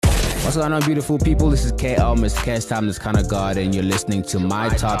What's going on, beautiful people? This is KL, Mr. Cash Time, this kind of God, and you're listening to my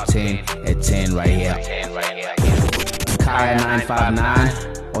top 10 at 10 right here. Kaya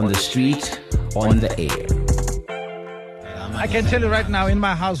 959 on the street, on the air. I can tell you right now, in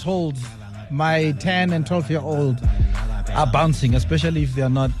my household, my 10 and 12-year-old are bouncing, especially if they are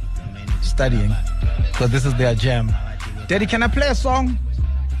not studying. So this is their jam. Daddy, can I play a song?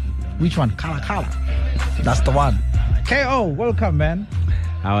 Which one? Kala Kala. That's the one. KO, welcome, man.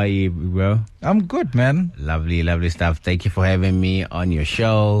 How are you, bro? I'm good, man. Lovely, lovely stuff. Thank you for having me on your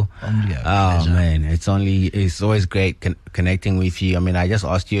show. Man, it's always great connecting with you. I mean, I just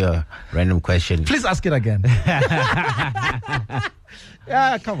asked you a random question. Please ask it again.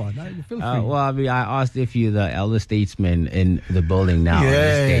 Yeah, come on. You feel free. Well, I mean, I asked if you're the elder statesman in the building now, on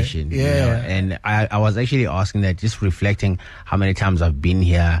the station. Yeah. You know? And I was actually asking that, just reflecting how many times I've been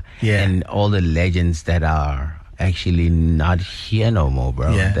here and all the legends that are actually not here no more,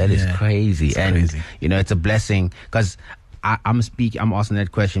 bro. That is crazy. It's crazy. You know, it's a blessing, because I'm asking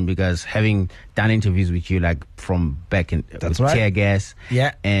that question because having done interviews with you, like from back in Tear Gas,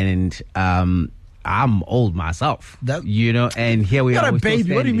 and I'm old myself, you know, and here we are. You're a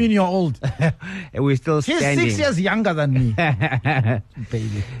baby. What do you mean you're old? And we're still standing. He's 6 years younger than me.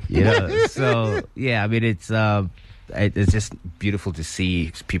 Baby. You know, so yeah, I mean, it's just beautiful to see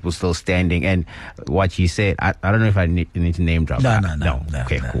people still standing. And what you said, I don't know if I need to name drop. No.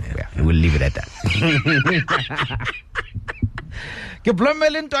 Okay, cool. Yeah, we'll leave it at that.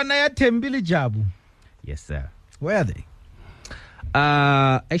 Yes, sir. Where are they?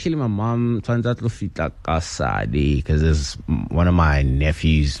 Actually, my mom turns out to fita kasadi because there's one of my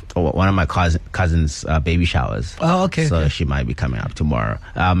nephews, or one of my cousins' baby showers. Oh, okay. So she might be coming up tomorrow.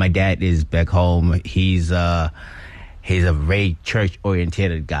 My dad is back home. He's a very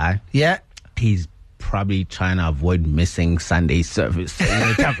church-oriented guy. Yeah. He's probably trying to avoid missing Sunday service.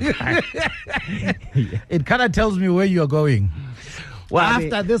 It kind of tells me where you're going. Well,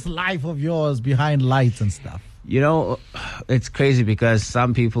 after this life of yours behind lights and stuff. You know, it's crazy because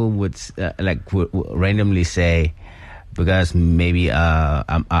some people would randomly say, because maybe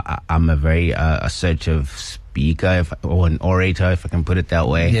I'm a very assertive speaker, or an orator, if I can put it that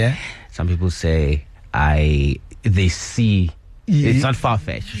way. Yeah. Some people say they see it's not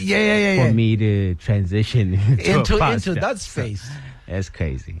far-fetched. For me to transition into that space. That's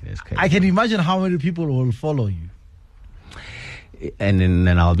crazy. I can imagine how many people will follow you. And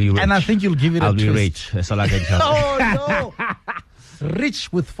then I'll be rich. And I think you'll give it I'll be rich. That's all I can tell you. Oh, no.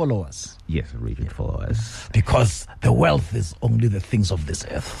 Rich with followers. Yes, rich with followers. Because the wealth is only the things of this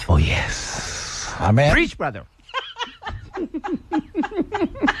earth. Oh, yes. Amen. Preach, brother.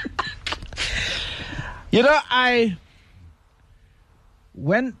 You know,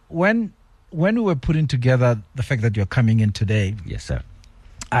 when we were putting together the fact that you're coming in today, yes, sir,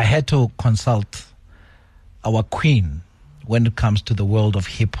 I had to consult our queen when it comes to the world of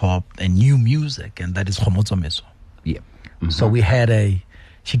hip-hop and new music, and that is Tbose Meso. Yeah. Mm-hmm. So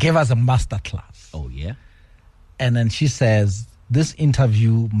she gave us a master class. Oh, yeah? And then she says, this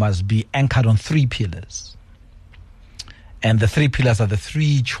interview must be anchored on 3 pillars. And the 3 pillars are the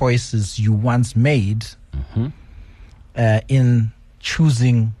 3 choices you once made in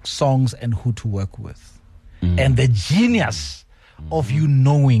choosing songs and who to work with. And the genius of you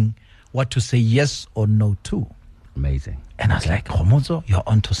knowing what to say yes or no to. Amazing. And I was like, Tbose, you're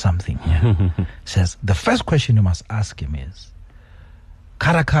onto something here. Says, the first question you must ask him is,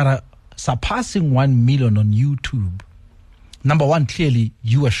 Kara, surpassing 1 million on YouTube, number one, clearly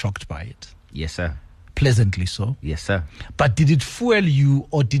you were shocked by it. Yes, sir. Pleasantly so. Yes, sir. But did it fuel you,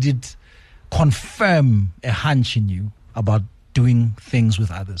 or did it confirm a hunch in you about doing things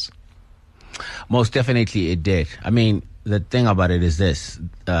with others? Most definitely it did. I mean, the thing about it is this.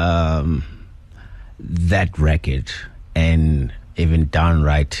 That record, and even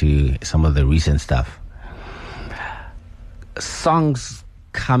downright to some of the recent stuff, songs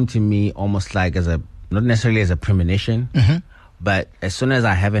come to me almost like not necessarily as a premonition, but as soon as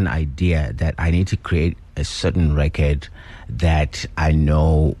I have an idea that I need to create a certain record that I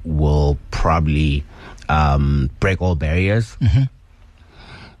know will probably break all barriers,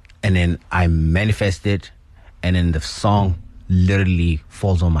 and then I manifest it, and then the song literally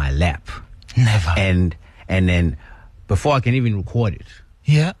falls on my lap. Never. And then before I can even record it,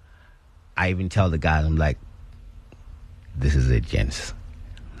 I even tell the guys, I'm like, this is it, gents.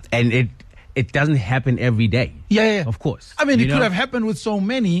 And it doesn't happen every day. Yeah. Of course. I mean, it could have happened with so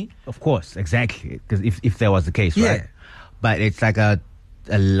many. Of course, exactly. Because if that was the case, right? But it's like a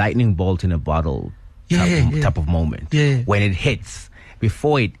lightning bolt in a bottle type of moment. When it hits,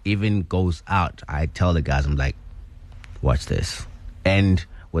 before it even goes out, I tell the guys, I'm like, watch this. And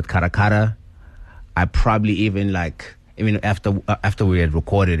with Karakara. I probably even after we had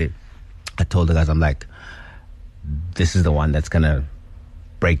recorded it, I told the guys, I'm like, this is the one that's gonna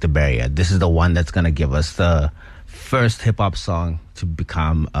break the barrier. This is the one that's gonna give us the first hip hop song to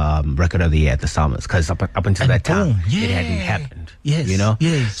become record of the year at the Summers, because up until that time it hadn't happened. Yes,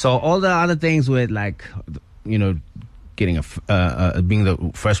 yes. So all the other things with getting being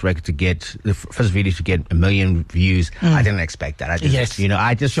the first record to get the first video to get 1 million views, I didn't expect that. I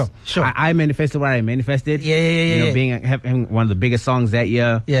just sure. I manifested what I manifested. Having one of the biggest songs that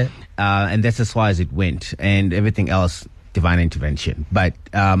year. And that's as far as it went, and everything else divine intervention. But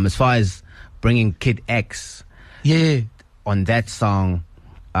as far as bringing Kid X on that song,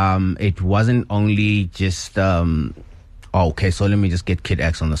 it wasn't only just okay, so let me just get Kid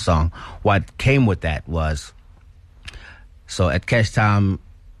X on the song. What came with that was, so at Cash Time,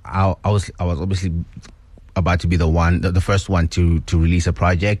 I was obviously about to be the first one to release a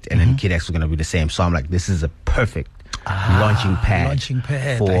project, and then Kid X was going to be the same. So I'm like, this is a perfect launching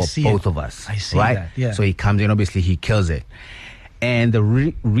pad for both of us. I see right? that. Yeah. So he comes in, obviously he kills it, and the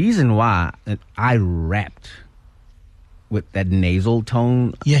reason why I rapped with that nasal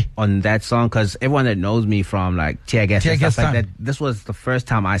tone on that song, because everyone that knows me from like Tear Gas and stuff like that, this was the first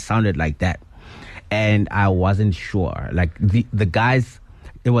time I sounded like that. And I wasn't sure. Like the guys,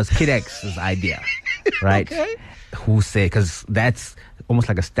 it was Kid X's idea, right? Okay. Who said, because that's almost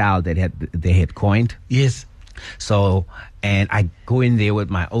like a style that they had coined. Yes. So, and I go in there with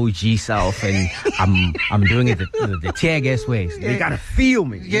my OG self, and I'm doing it the Tear Gas way. So they gotta feel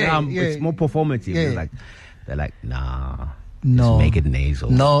me. It's more performative. They're like, nah, no, just make it nasal.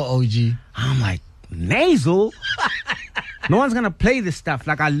 No, OG. I'm like, nasal? No one's gonna play this stuff.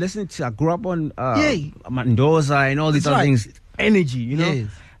 Like I grew up on Mendoza and all these other things. Energy, Yes.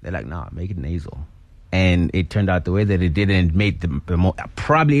 They're like, nah, make it nasal. And it turned out the way that it did, and made the more.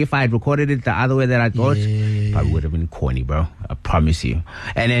 Probably if I had recorded it the other way that I thought, probably would have been corny, bro. I promise you.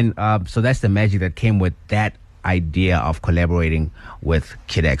 And then, so that's the magic that came with that idea of collaborating with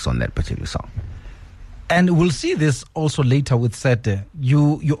Kid X on that particular song. And we'll see this also later with Sete.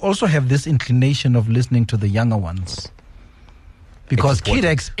 You also have this inclination of listening to the younger ones. Because Kid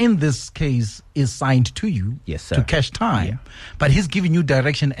X, in this case, is signed to you, yes, sir, to Cash Time. Yeah. But he's giving you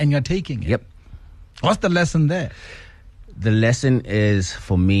direction and you're taking it. Yep. What's the lesson there? The lesson is,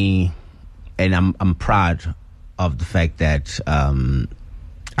 for me, and I'm proud of the fact that...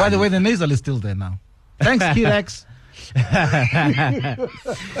 by the way, the nasal is still there now. Thanks, Kid X.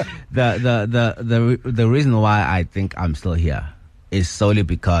 The reason why I think I'm still here is solely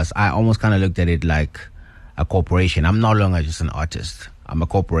because I almost kind of looked at it like a corporation. I'm no longer just an artist. I'm a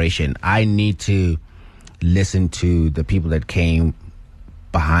corporation. I need to listen to the people that came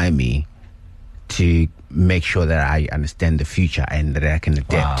behind me to make sure that I understand the future and that I can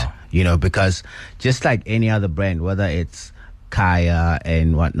adapt. Wow. Because just like any other brand, whether it's Kaya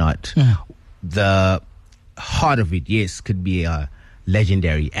and whatnot, the heart of it, yes, could be a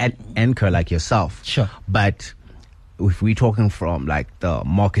legendary anchor like yourself. Sure. But if we're talking from like the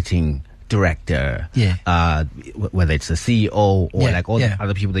marketing director, whether it's the CEO or like all the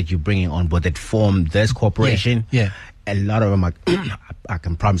other people that you're bringing on board that form this corporation, a lot of them are, I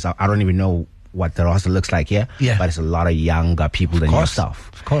can promise, I don't even know what the roster looks like here, but it's a lot of younger people than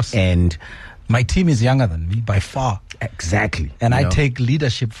yourself. Of course. And my team is younger than me by far. Exactly. And I take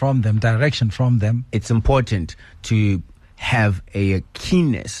leadership from them, direction from them. It's important to have a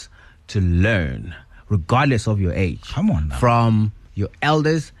keenness to learn, regardless of your age. Come on now. From your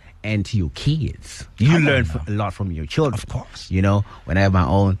elders and to your kids. You learn a lot from your children. Of course. When I have my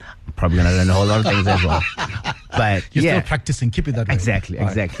own, I'm probably going to learn a whole lot of things as well. But you're still practicing. Keep it that way. Exactly.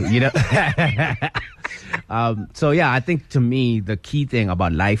 So I think to me, the key thing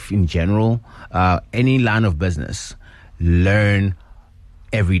about life in general, any line of business, learn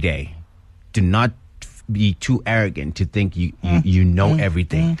every day. Do not be too arrogant to think you know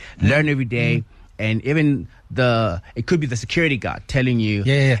everything. Learn every day. And even it could be the security guard telling you,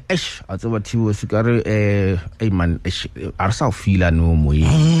 how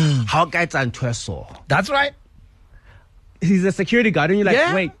that's right. He's a security guard, and you're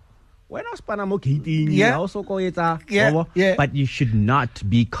like, wait, when I but you should not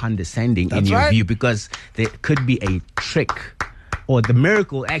be condescending in your view, because there could be a trick, or the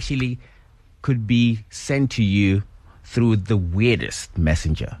miracle actually could be sent to you through the weirdest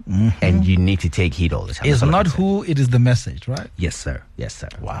messenger, and you need to take heed all the time. It's not who, it is the message, right? Yes, sir. Yes, sir.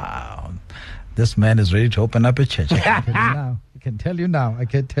 Wow. This man is ready to open up a church. I can tell you now.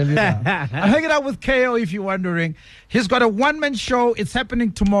 I'm hanging out with KO, if you're wondering. He's got a one-man show. It's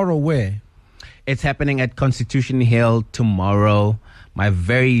happening tomorrow. Where? It's happening at Constitution Hill tomorrow. my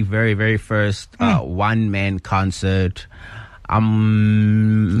very, very, very first one-man concert.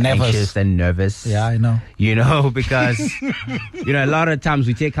 I'm anxious and nervous. Yeah, I know. Because a lot of times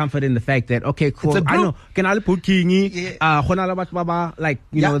we take comfort in the fact that, okay, cool. I know. Can I put kingi?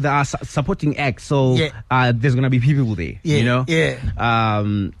 There are supporting acts, so there's gonna be people there.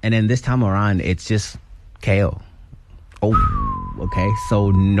 And then this time around, it's just KO. Oh, okay.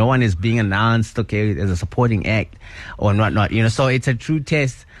 So no one is being announced, okay, as a supporting act or not. So it's a true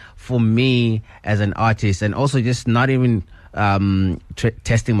test for me as an artist, and also just not even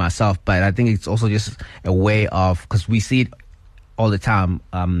testing myself, but I think it's also just a way of, because we see it all the time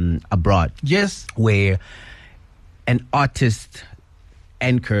abroad. Yes. Where an artist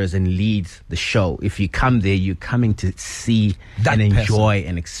anchors and leads the show. If you come there, you're coming to see and enjoy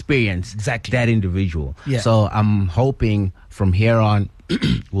and experience that individual. Yeah. So I'm hoping from here on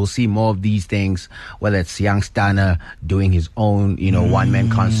we'll see more of these things, whether it's Young Stunner doing his own, one-man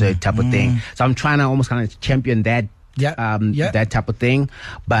concert type of thing. So I'm trying to almost kind of champion that that type of thing.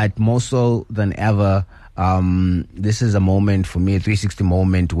 But more so than ever, this is a moment for me, a 360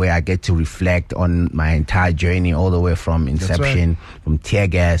 moment where I get to reflect on my entire journey, all the way from inception, from Tear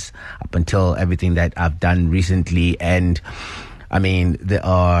Gas up until everything that I've done recently. And I mean, there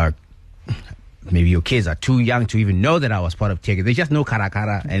are, maybe your kids are too young to even know that I was part of Tear Gas. They just know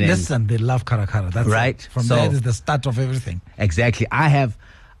Karakara. And listen, they love Karakara. That's right. It. From there is the start of everything. Exactly. I have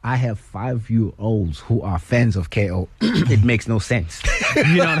 5-year-olds who are fans of KO. It makes no sense.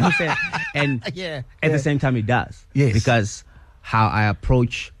 You know what I'm saying? And at the same time, it does. Yes. Because how I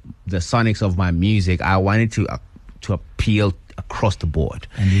approach the sonics of my music, I wanted to appeal across the board.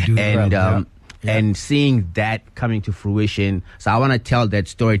 And you do and seeing that coming to fruition. So I want to tell that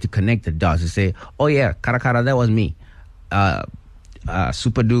story to connect the dots, to say, oh yeah, Karakara, that was me.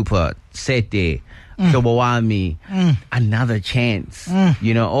 Super Duper, Sete, Tbose, Another Chance,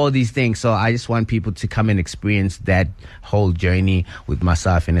 all these things. So I just want people to come and experience that whole journey with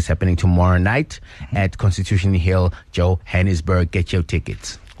myself, and it's happening tomorrow night at Constitution Hill, Johannesburg. Get your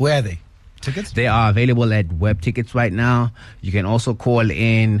tickets. Where are they? Tickets? They are available at Web Tickets right now. You can also call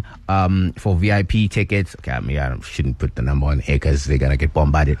in for VIP tickets. Okay, I shouldn't put the number on air because they're gonna get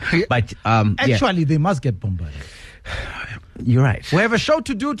bombarded. But actually, they must get bombarded. You're right. We have a show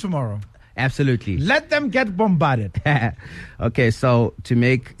to do tomorrow. Absolutely. Let them get bombarded. Okay, so to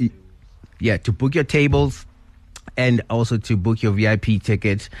book your tables and also to book your VIP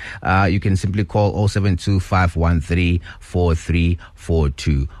tickets, you can simply call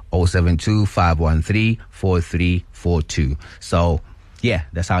 072-513-4342. 072-513-4342. So, yeah,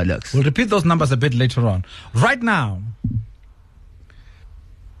 that's how it looks. We'll repeat those numbers a bit later on. Right now,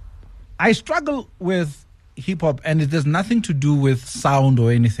 I struggle with hip-hop, and it has nothing to do with sound or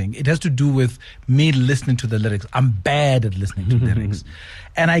anything. It has to do with me listening to the lyrics. I'm bad at listening to lyrics.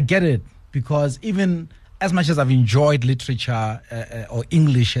 And I get it, because even as much as I've enjoyed literature or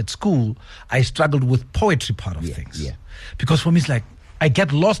English at school, I struggled with poetry part of things. Yeah. Because for me, it's like I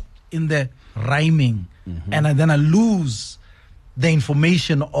get lost in the rhyming, and then I lose the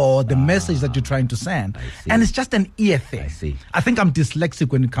information or the message that you're trying to send. And it's just an ear thing. I see. I think I'm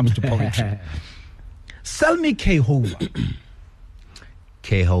dyslexic when it comes to poetry. Sell me K-Hova.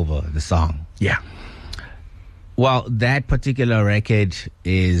 K-Hova, the song. Yeah. Well, that particular record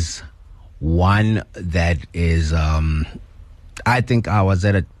is one that is, I think I was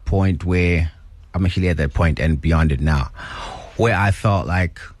at a point where, I'm actually at that point and beyond it now, where I felt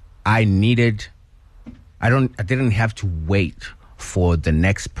like I didn't have to wait for the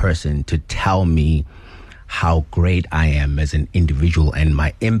next person to tell me how great I am as an individual and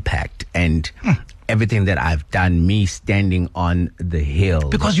my impact and everything that I've done, me standing on the hill.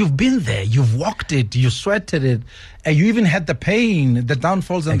 Because you've been there, you've walked it, you sweated it, and you even had the pain, the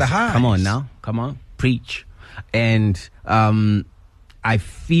downfalls and the highs. Come on now, come on, preach. And I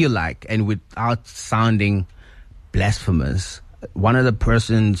feel like, and without sounding blasphemous, one of the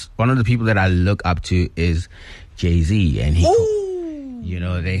people that I look up to is Jay-Z, and he... You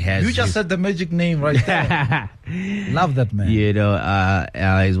just said the magic name right there. Love that man.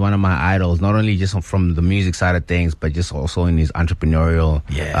 He's one of my idols, not only just from the music side of things, but just also in his entrepreneurial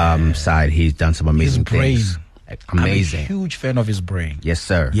side. He's done some amazing things. Amazing. I'm a huge fan of his brain. Yes,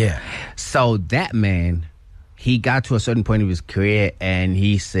 sir. Yeah. So that man, he got to a certain point of his career, and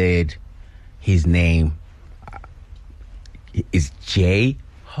he said his name is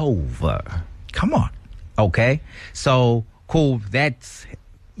J-Hova. Come on. Okay. So... cool, that's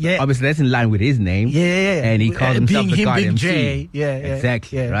obviously that's in line with his name. Yeah. And he calls himself the God MC. J. Yeah.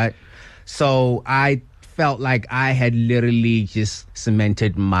 Exactly, right? So I felt like I had literally just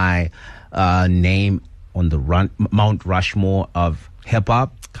cemented my name on the Mount Rushmore of hip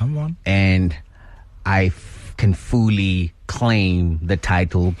hop. Come on. And I can fully claim the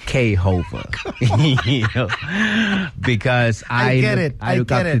title K-Hover. You know, because I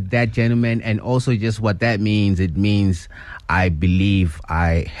look up to that gentleman, and also just what that means. It means I believe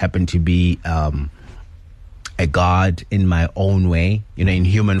I happen to be a god in my own way, you know, in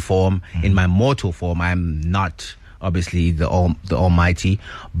human form, in my mortal form. I'm not obviously the Almighty,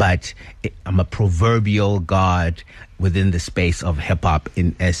 but I'm a proverbial god within the space of hip hop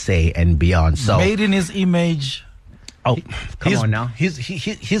in SA and beyond. So made in His image. Oh, come on now.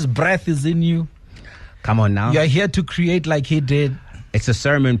 His breath is in you. Come on now. You're here to create like He did. It's a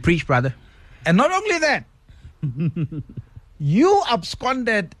sermon. Preach, brother. And not only that, you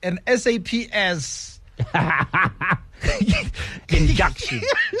absconded an SAPS induction.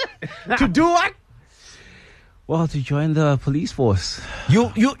 To do what? Well, to join the police force.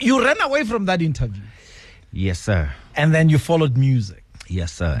 You ran away from that interview. Yes, sir. And then you followed music.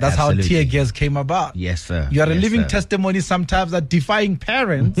 Yes, sir. That's absolutely. how Tear Gas came about. Yes, sir. You are a living testimony sometimes that defying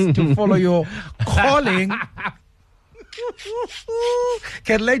parents to follow your calling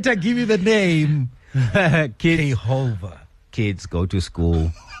can later give you the name K-Hover. Kids, go to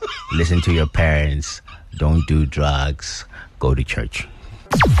school, listen to your parents, don't do drugs, go to church.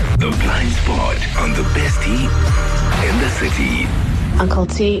 The blind spot on the bestie in the city. Uncle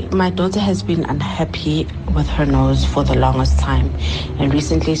T, my daughter has been unhappy with her nose for the longest time. And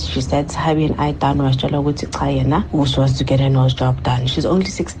recently she said, Habi and I done was to get her nose job done. She's only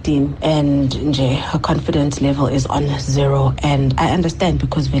 16 and her confidence level is on 0. And I understand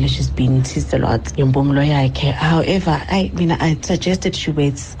because she's been teased a lot. However, I suggested she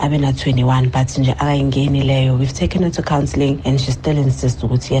waits at 21, but we've taken her to counseling and she still insists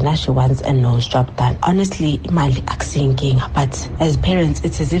she wants a nose job done. Honestly, but as parents,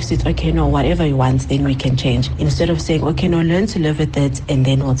 it's as if it's okay, no, whatever you want, then we can change. Instead of saying, okay, no, learn to live with it, and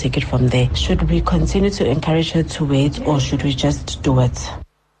then we'll take it from there. Should we continue to encourage her to wait, or should we just do it?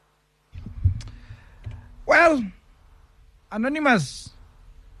 Well, Anonymous,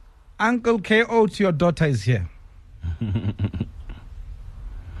 Uncle K.O. to your daughter is here.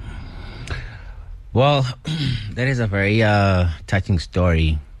 Well, that is a very touching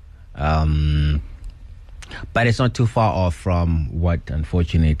story. But it's not too far off from what,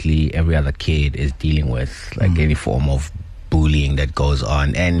 unfortunately, every other kid is dealing with, like any form of bullying that goes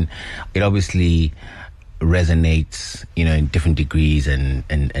on. And it obviously resonates, you know, in different degrees and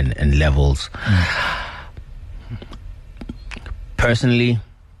levels. Personally,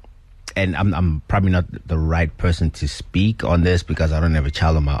 and I'm probably not the right person to speak on this because I don't have a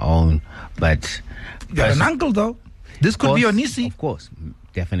child of my own, but... You're an uncle, though. This could be your niece. Of course,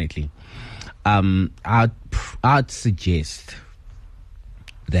 definitely. I'd suggest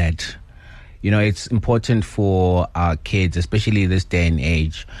that, you know, it's important for our kids, especially this day and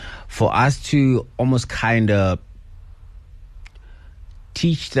age, for us to almost kind of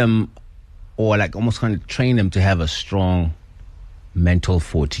teach them or like almost kind of train them to have a strong mental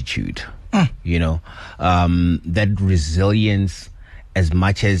fortitude, you know, that resilience, as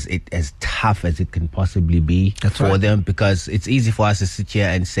much as tough as it can possibly be for them, because it's easy for us to sit here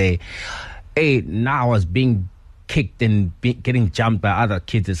and say, hey, now I was being kicked and getting jumped by other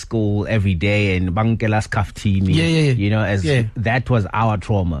kids at school every day and bankelas kaftini, you know, that was our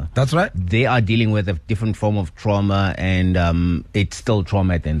trauma. That's right. They are dealing with a different form of trauma, and it's still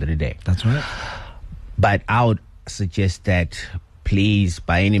trauma at the end of the day. That's right. But I would suggest that, please,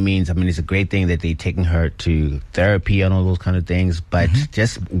 by any means, I mean, it's a great thing that they're taking her to therapy and all those kind of things, but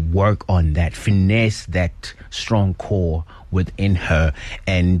just work on that, finesse that strong core within her,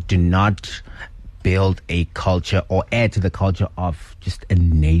 and do not build a culture or add to the culture of just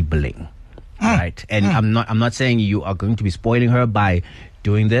enabling, right? And I'm not saying you are going to be spoiling her by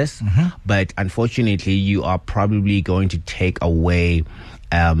doing this, but unfortunately, you are probably going to take away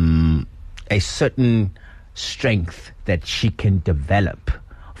a certain strength that she can develop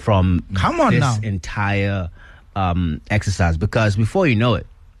from this entire exercise, because before you know it,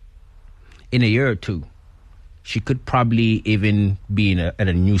 in a year or two, she could probably even be at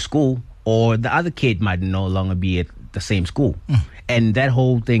a new school, or the other kid might no longer be at the same school, and that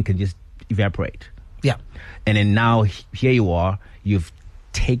whole thing can just evaporate. Yeah. And then now here you are, you've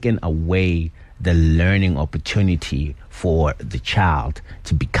taken away the learning opportunity for the child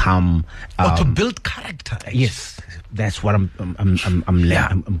to become or to build character. Yes, that's what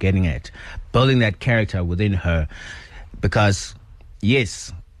I'm getting at, building that character within her, because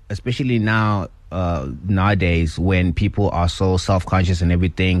yes, especially now nowadays when people are so self-conscious and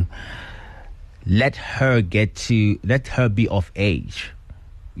everything, let her be of age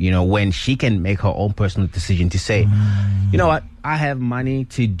when she can make her own personal decision to say, you know what, I have money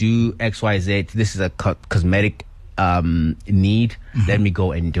to do XYZ. This is a cosmetic need. Let me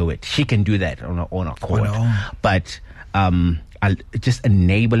go and do it. She can do that on her own accord. But just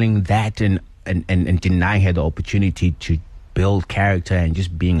enabling that and denying her the opportunity to build character and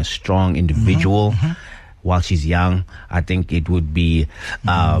just being a strong individual while she's young, I think it would be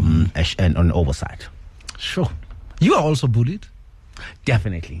an oversight. Sure. You are also bullied?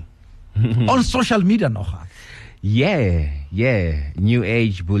 Definitely. On social media, noch? Yeah. New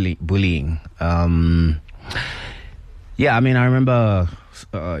age bullying. I mean, I remember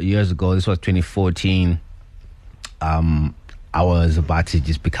years ago, this was 2014, I was about to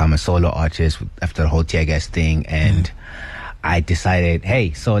just become a solo artist after the whole tear gas thing, and I decided,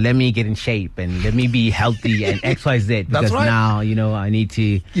 hey, so let me get in shape and let me be healthy and XYZ, because now, I need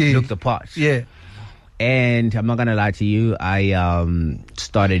to look the part. Yeah. And I'm not going to lie to you, I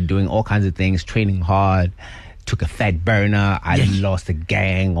started doing all kinds of things, training hard, took a fat burner, I lost a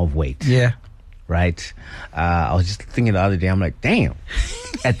gang of weight. Yeah. Right? I was just thinking the other day, I'm like, damn,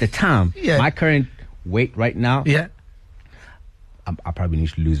 at the time, my current weight right now, I probably need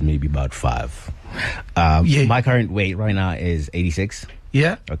to lose maybe about 5. My current weight right now is 86.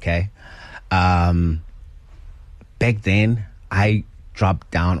 Yeah. Okay. Back then, I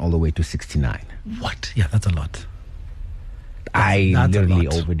dropped down all the way to 69. What? Yeah, that's a lot. I literally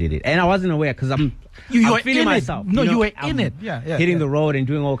overdid it. And I wasn't aware because I'm feeling myself. No, you were in it. Yeah. Hitting the road and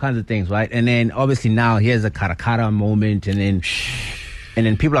doing all kinds of things, right? And then obviously now here's a karakara moment, and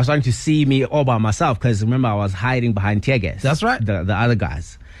then people are starting to see me all by myself, because remember, I was hiding behind tear gas. That's right. The other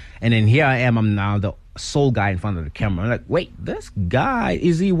guys. And then here I am, I'm now the sole guy in front of the camera. I'm like, wait, this guy,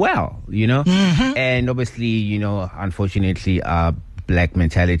 is he well? And obviously, unfortunately, black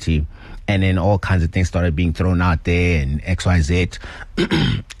mentality, and then all kinds of things started being thrown out there, and XYZ.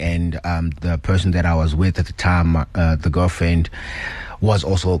 And the person that I was with at the time, the girlfriend, was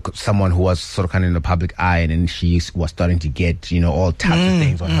also someone who was sort of kind of in the public eye, and then she was starting to get, all types of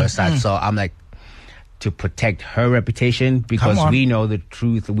things on her side. So I'm like, to protect her reputation, because we know the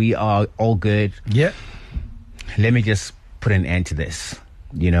truth, we are all good. Yeah. Let me just put an end to this,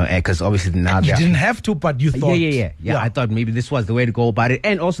 because obviously now you didn't have to, but you thought. Yeah. I thought maybe this was the way to go about it.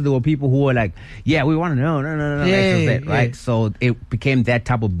 And also there were people who were like, yeah, we want to know. No. Right? So it became that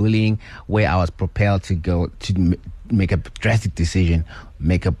type of bullying where I was propelled to go to make a drastic decision,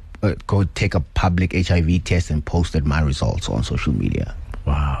 go take a public HIV test and posted my results on social media.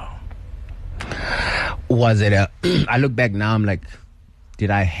 Wow. Was it I look back now, I'm like, did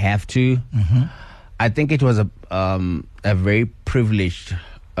I have to? I think it was a very privileged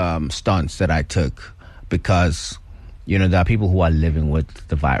stance that I took, because, there are people who are living with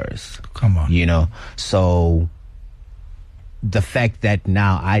the virus. Come on. So the fact that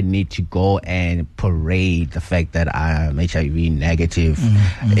now I need to go and parade the fact that I am HIV negative,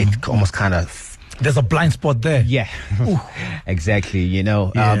 it almost kind of... There's a blind spot there. Yeah, exactly,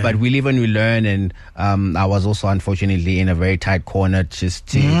 but we live and we learn, and I was also unfortunately in a very tight corner just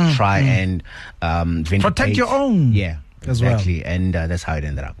to try and vindicate. Protect your own. Yeah, exactly, well. And that's how it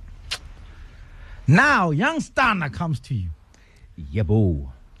ended up. Now, young Stana comes to you. Yeah, boo.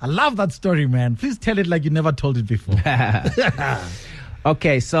 I love that story, man. Please tell it like you never told it before.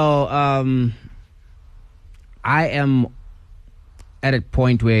 Okay, so I am at a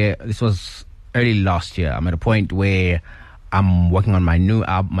point where this was early last year. I'm at a point where I'm working on my new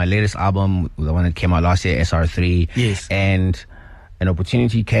album, my latest album, the one that came out last year, SR3. Yes. And an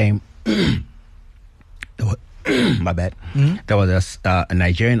opportunity came. My bad. There was a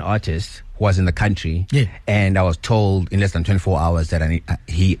Nigerian artist who was in the country. Yeah. And I was told in less than 24 hours that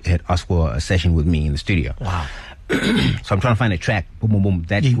he had asked for a session with me in the studio. Wow. So I'm trying to find a track, boom,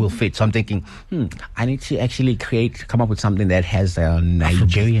 that will fit. So I'm thinking, I need to actually come up with something that has a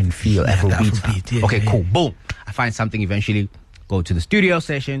Nigerian feel, Afrobeat. Okay, cool, boom. I find something, eventually go to the studio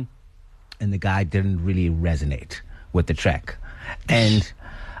session, and the guy didn't really resonate with the track. And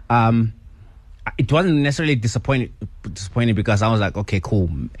it wasn't necessarily disappointing because I was like, okay, cool.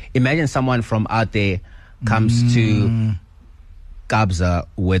 Imagine someone from out there comes to Kabza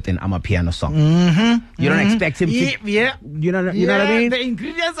with an Amapiano song. You don't expect him to... Yeah. You know what I mean? The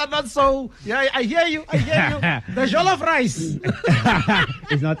ingredients are not so... Yeah, I hear you. The jollof rice.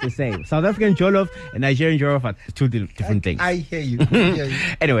 It's not the same. South African jollof and Nigerian jollof are two different things. I hear you.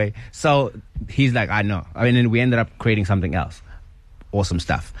 Anyway, so he's like, I know. I mean, and we ended up creating something else. Awesome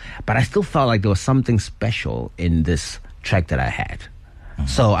stuff. But I still felt like there was something special in this track that I had.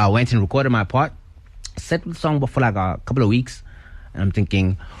 So I went and recorded my part, set with the song for like a couple of weeks, and I'm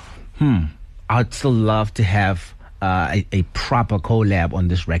thinking, I'd still love to have a proper collab on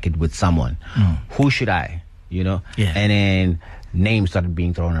this record with someone. Who should I? You know? Yeah. And then names started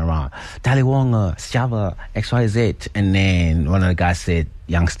being thrown around. Dali Wonga, Sjava, XYZ. And then one of the guys said,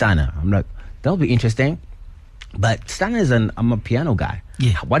 Young Stunner. I'm like, that'll be interesting. But Stunner I'm a piano guy.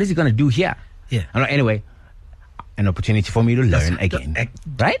 Yeah. What is he going to do here? Yeah. I'm like, anyway, an opportunity for me to learn again.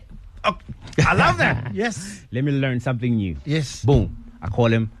 Right? Oh, I love that. Yes. Let me learn something new. Yes. Boom. I call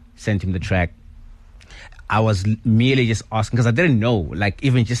him, sent him the track. I was merely just asking because I didn't know, like,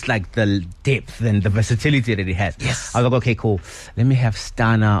 even just like the depth and the versatility that it has. Yes. I was like, okay, cool. Let me have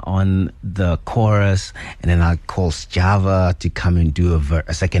Stana on the chorus, and then I'll call Java to come and do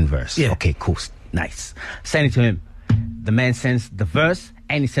a second verse. Yeah. Okay, cool. Nice. Send it to him. The man sends the verse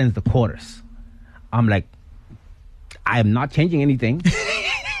and he sends the chorus. I'm like, I am not changing anything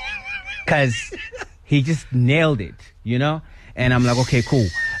because he just nailed it, you know? And I'm like, okay, cool.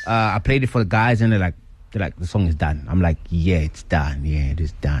 I played it for the guys and they're like, the song is done. I'm like, yeah, it's done. Yeah, it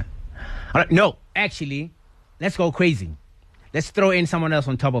is done. I'm like, no, actually, let's go crazy. Let's throw in someone else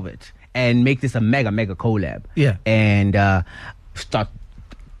on top of it and make this a mega collab. Yeah. And start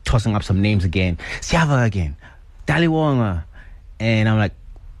tossing up some names again. Siava again. Daliwonga. And I'm like,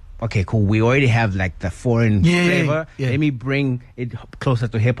 okay, cool. We already have like the foreign flavor. Yeah. Let me bring it closer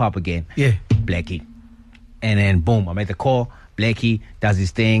to hip hop again. Yeah. Blackie. And then boom, I made the call. Blackie does his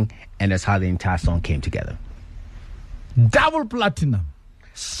thing, and that's how the entire song came together. Double platinum.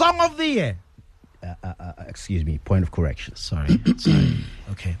 Song of the year. Excuse me, point of correction. Sorry.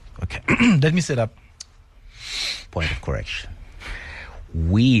 Okay. Let me set up. Point of correction.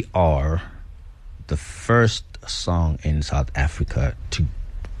 We are the first song in South Africa to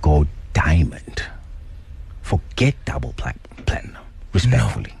go diamond. Forget double platinum,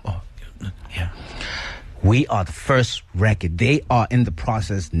 respectfully. No. Oh, yeah. We are the first record. They are in the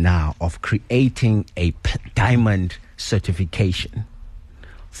process now of creating a diamond certification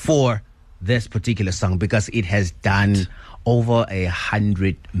for this particular song because it has done over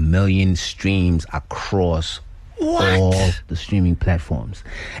 100 million streams across all the streaming platforms.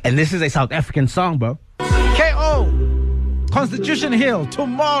 And this is a South African song, bro. KO, Constitution Hill,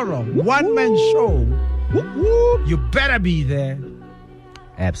 tomorrow, one-man show. You better be there.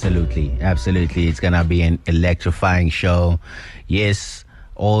 Absolutely. It's going to be an electrifying show. Yes,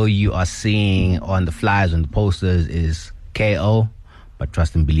 all you are seeing on the flyers and the posters is KO, but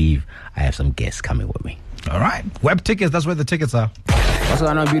trust and believe, I have some guests coming with me. All right. Web tickets, that's where the tickets are. What's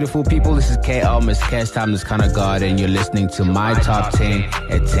going on, beautiful people? This is KO, Miss Cash Time, this kind of God, and you're listening to my top 10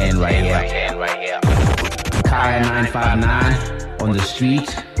 at 10 right here. Kaya 959 on the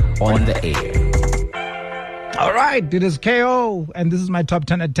street, on the air. All right, it is KO, and this is my top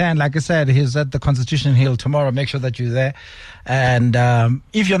 10 at 10. Like I said, he's at the Constitution Hill tomorrow. Make sure that you're there. And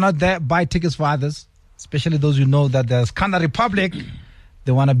if you're not there, buy tickets for others, especially those who know that there's Kanda Republic.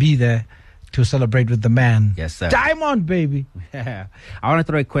 They want to be there to celebrate with the man. Yes, sir. Diamond, baby. I want to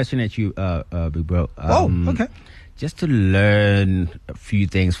throw a question at you, big bro. Okay. Just to learn a few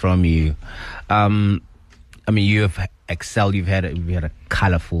things from you. I mean, you have excelled. You've had a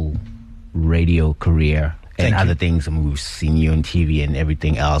colorful radio career. And other things, I mean, we've seen you on TV and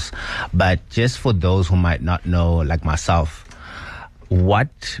everything else. But just for those who might not know, like myself,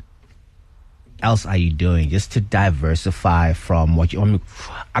 what else are you doing just to diversify from what you...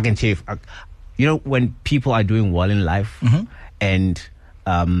 I can tell you, when people are doing well in life and,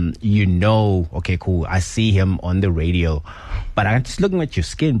 okay, cool, I see him on the radio, but I'm just looking at your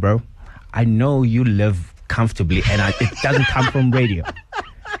skin, bro. I know you live comfortably and it doesn't come from radio.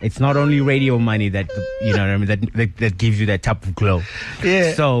 It's not only radio money that, you know what I mean, that gives you that type of glow.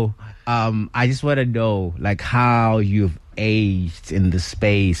 Yeah. So, I just want to know, like, how you've aged in the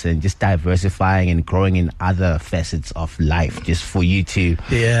space and just diversifying and growing in other facets of life just for you to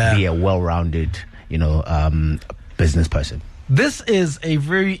be a well-rounded, business person. This is a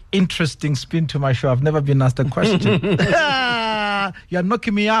very interesting spin to my show. I've never been asked a question. You're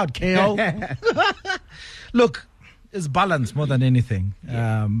knocking me out, KO. Look, it's balance more than anything.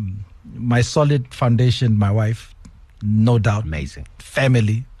 My solid foundation, my wife, no doubt. Amazing.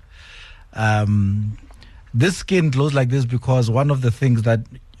 Family. This skin glows like this because one of the things that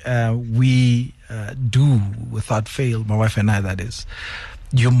we do without fail, my wife and I, that is,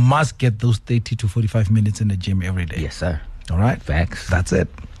 you must get those 30 to 45 minutes in the gym every day. Yes, sir. All right? Facts. That's it.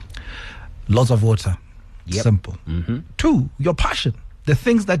 Lots of water. Yep. Simple. Mm-hmm. 2, your passion. The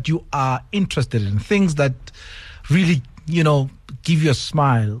things that you are interested in, things that really, give you a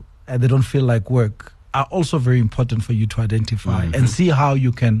smile and they don't feel like work are also very important for you to identify and see how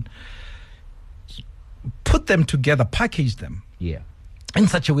you can put them together, package them in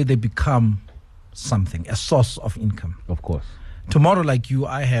such a way they become something, a source of income. Of course. Tomorrow, like you,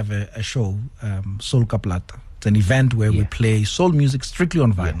 I have a show, Soul Ka Plata. It's an event where we play soul music strictly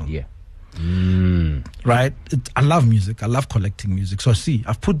on vinyl. Yeah. Right? I love music. I love collecting music. So see,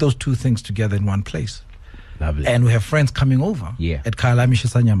 I've put those two things together in one place. Lovely. And we have friends coming over at Kailami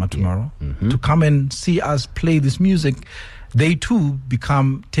Shisanyama tomorrow to come and see us play this music. They too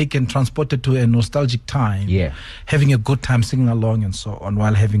become transported to a nostalgic time, having a good time, singing along and so on,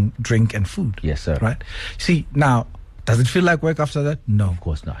 while having drink and food. Yes, sir. Right? See, now, does it feel like work after that? No. Of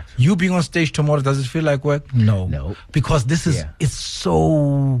course not. You being on stage tomorrow, does it feel like work? No. No. Because this is, it's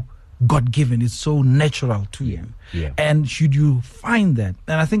so God-given, it's so natural to you. Yeah. And should you find that,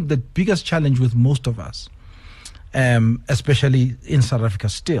 and I think the biggest challenge with most of us, especially in South Africa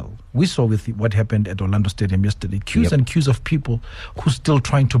still, we saw with what happened at Orlando Stadium yesterday, queues and queues of people who are still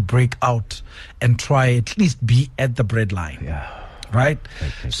trying to break out and try at least be at the breadline. Yeah. Right?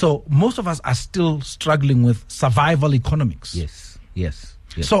 So most of us are still struggling with survival economics. Yes.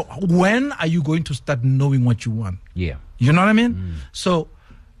 So when are you going to start knowing what you want? Yeah. You know what I mean? So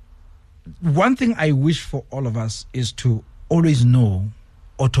one thing I wish for all of us is to always know,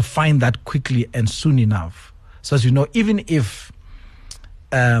 or to find that quickly and soon enough. So as you know, even if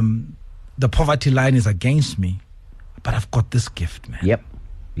the poverty line is against me, but I've got this gift, man.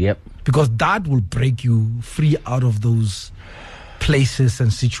 Yep. Because that will break you free out of those places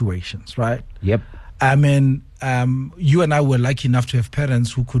and situations, right? Yep. I mean, you and I were lucky enough to have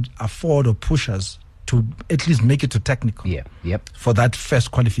parents who could afford or push us to at least make it to technical. For that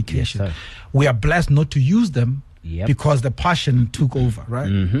first qualification. Yes, we are blessed not to use them because the passion took over,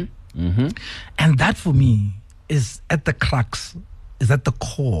 right? And that for me is at the crux, is at the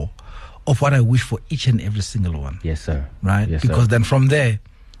core of what I wish for each and every single one. Yes, sir. Right? Yes, because sir. then from there,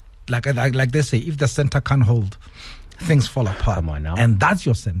 like they say, if the center can't hold, things fall apart. Come on now. And that's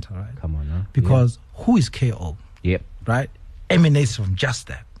your center, right? Come on now. Because who is KO? Right? Emanates from just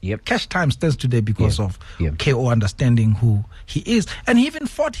that. Cash Time stands today because of KO understanding who he is. And he even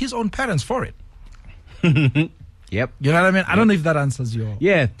fought his own parents for it. You know what I mean? I don't know if that answers your...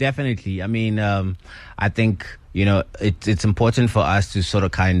 Yeah, definitely. I mean, I think, it's important for us to sort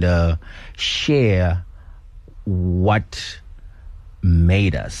of kind of share what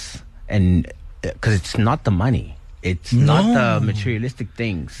made us. And because it's not the money. It's not the materialistic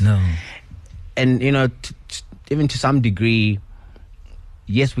things. No. And, even to some degree,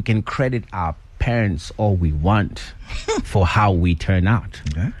 yes, we can credit our parents all we want for how we turn out.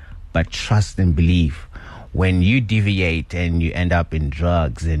 But trust and believe, when you deviate and you end up in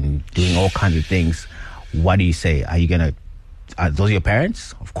drugs and doing all kinds of things, what do you say? Are those your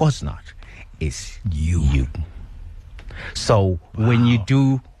parents? Of course not. It's you. So when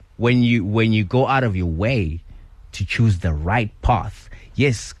you go out of your way to choose the right path,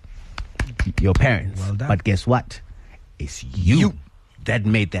 yes, your parents, but guess what? It's you that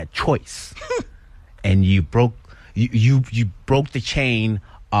made that choice. And you broke the chain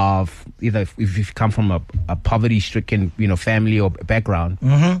of either if you come from a poverty-stricken family or background,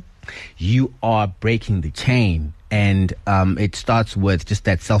 you are breaking the chain. And it starts with just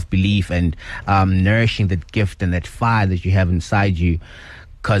that self-belief and nourishing that gift and that fire that you have inside you,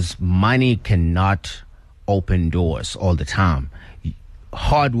 because money cannot open doors all the time.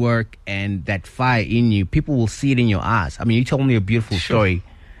 Hard work and that fire in you, people will see it in your eyes. I mean, you told me a beautiful story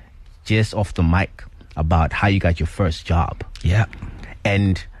just off the mic about how you got your first job.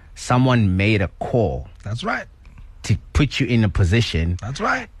 And someone made a call. That's right. To put you in a position. That's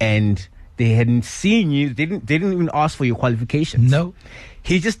right. And they hadn't seen you. They didn't even ask for your qualifications. No.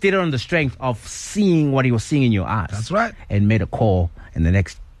 He just did it on the strength of seeing what he was seeing in your eyes. That's right. And made a call, and the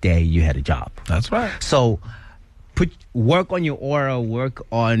next day you had a job. That's right. So work on your aura, work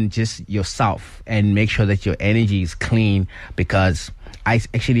on just yourself, and make sure that your energy is clean. Because I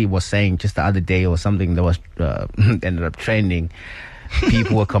actually was saying just the other day, or something that was ended up trending.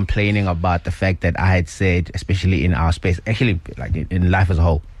 People were complaining about the fact that I had said, especially in our space, actually like in life as a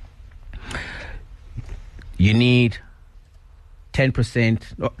whole, you need 10%,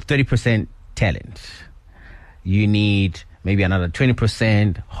 30% talent. You need maybe another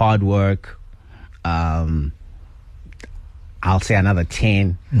 20% hard work. I'll say another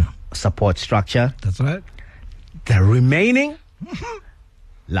 10 support structure. That's right. The remaining,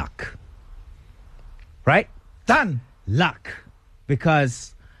 luck. Right? Done. Luck.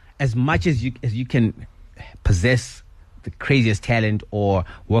 Because as much as you can possess the craziest talent or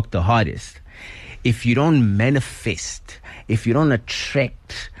work the hardest, if you don't manifest, if you don't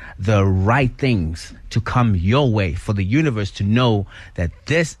attract the right things to come your way, for the universe to know that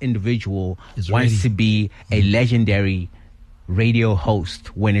this individual wants to be a legendary radio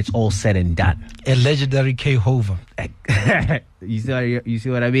host when it's all said and done. A legendary K-Hover. You see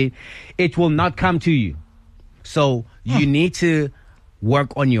what I mean? It will not come to you. So you need to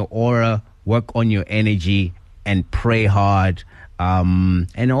work on your aura, work on your energy, and pray hard.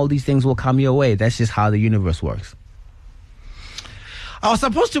 And all these things will come your way. That's just how the universe works. I was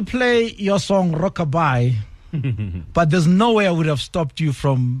supposed to play your song Rockabye, but there's no way I would have stopped you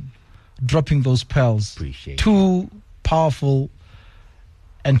from dropping those pearls. Appreciate Too powerful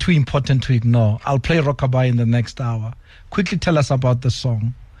and too important to ignore. I'll play Rockabye in the next hour. Quickly tell us about the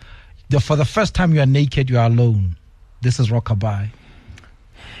song. For the first time you are naked, you are alone. This is Rockabye.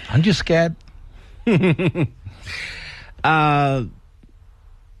 Aren't you scared? I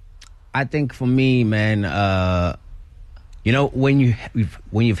think for me, man, when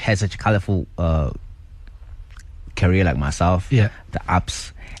you've had such a colorful career like myself, the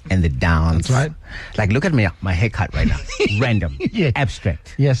ups and the downs. That's right. Like, look at my haircut right now. Random,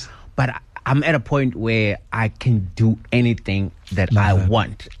 abstract. Yes. But I'm at a point where I can do anything that I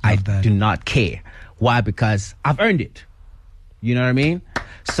want. I do not care. Why? Because I've earned it. You know what I mean?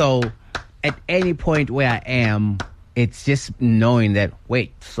 So at any point where I am, it's just knowing that,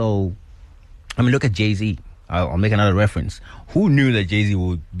 look at Jay-Z. I'll make another reference. Who knew that Jay-Z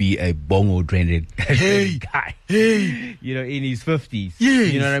would be a bongo-trained guy? In his 50s.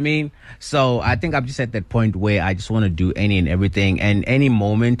 Yes. You know what I mean? So I think I'm just at that point where I just want to do any and everything. And any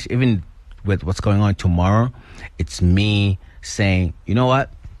moment, even with what's going on tomorrow, it's me saying, you know what?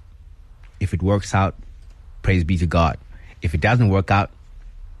 If it works out, praise be to God. If it doesn't work out,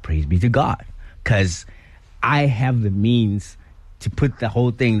 praise be to God. Because I have the means to put the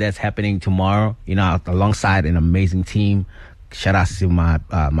whole thing that's happening tomorrow, alongside an amazing team. Shout out to my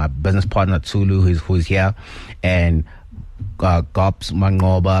business partner Tulu, who's here, and Gops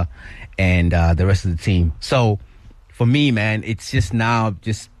Mangoba, and the rest of the team. So for me, man, it's just now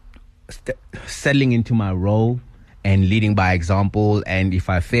settling into my role and leading by example. And if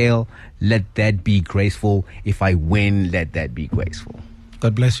I fail, let that be graceful. If I win, let that be graceful.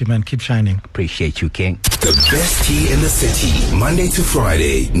 God bless you, man. Keep shining. Appreciate you, King. The best tea in the city, Monday to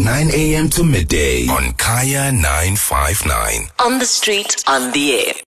Friday, 9 a.m. to midday on Kaya 959. On the street, on the air.